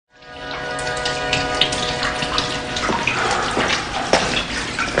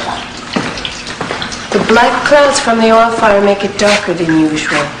The black clouds from the oil fire make it darker than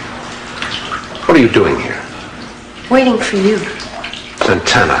usual. What are you doing here? Waiting for you.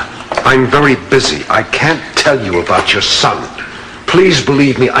 Santana, I'm very busy. I can't tell you about your son. Please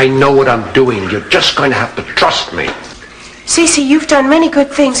believe me, I know what I'm doing. You're just going to have to trust me. Cece, you've done many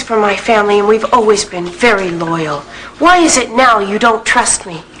good things for my family, and we've always been very loyal. Why is it now you don't trust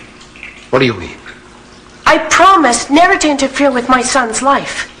me? What do you mean? I promised never to interfere with my son's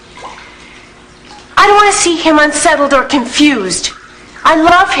life. I don't want to see him unsettled or confused. I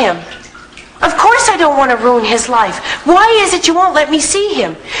love him. Of course I don't want to ruin his life. Why is it you won't let me see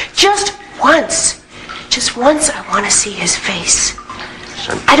him? Just once I want to see his face.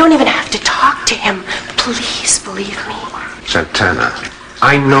 I don't even have to talk to him. Please believe me. Santana,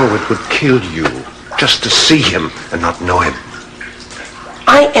 I know it would kill you just to see him and not know him.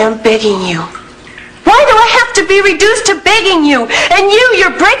 I am begging you. Why do I have to be reduced to begging you? And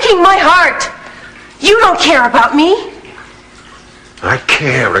you're breaking my heart. You don't care about me. I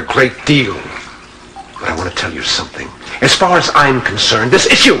care a great deal. But I want to tell you something. As far as I'm concerned, this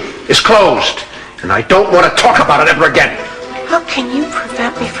issue is closed. And I don't want to talk about it ever again. How can you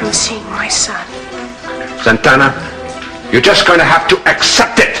prevent me from seeing my son? Santana, you're just going to have to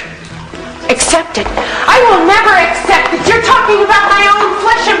accept it. Accept it? I will never accept that you're talking about my own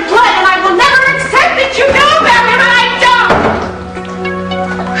flesh and blood, and I will never accept that you know about him, and I don't!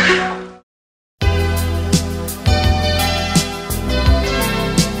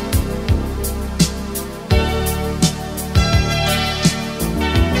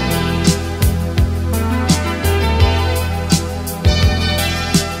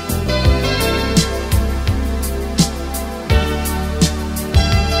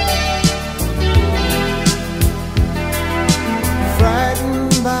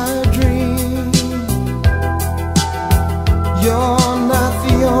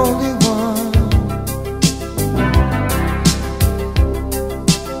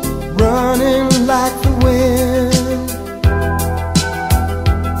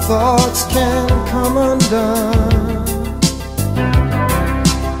 Thoughts can come undone,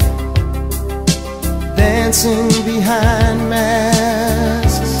 dancing behind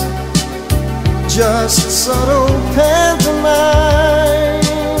masks, just subtle pantomime,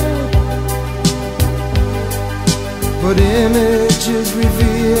 but images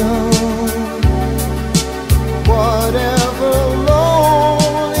reveal whatever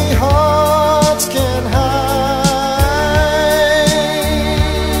lonely hearts can hide.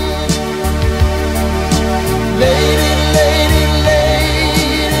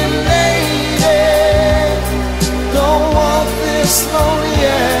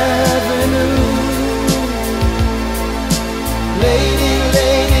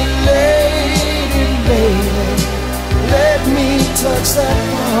 Touch that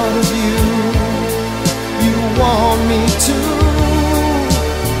part of you want me to.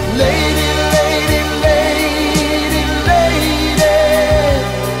 Lady, lady, lady, lady,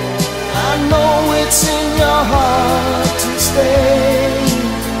 I know it's in your heart to stay.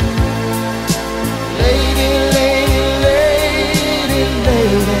 Lady, lady, lady,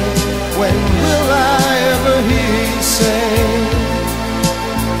 lady, when will I ever hear you say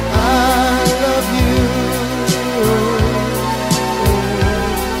I love you?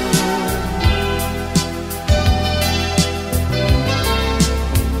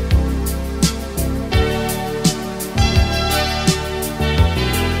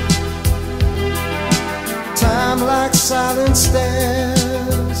 Like silent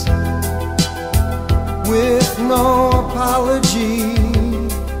stares, with no apology,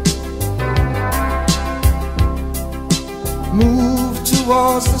 move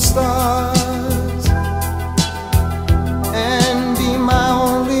towards the stars and be my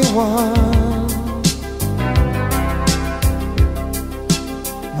only one.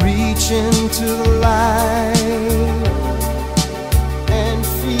 Reach into the light and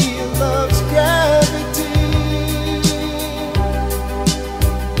feel love's gravity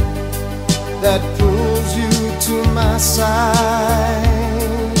that pulls you to my side.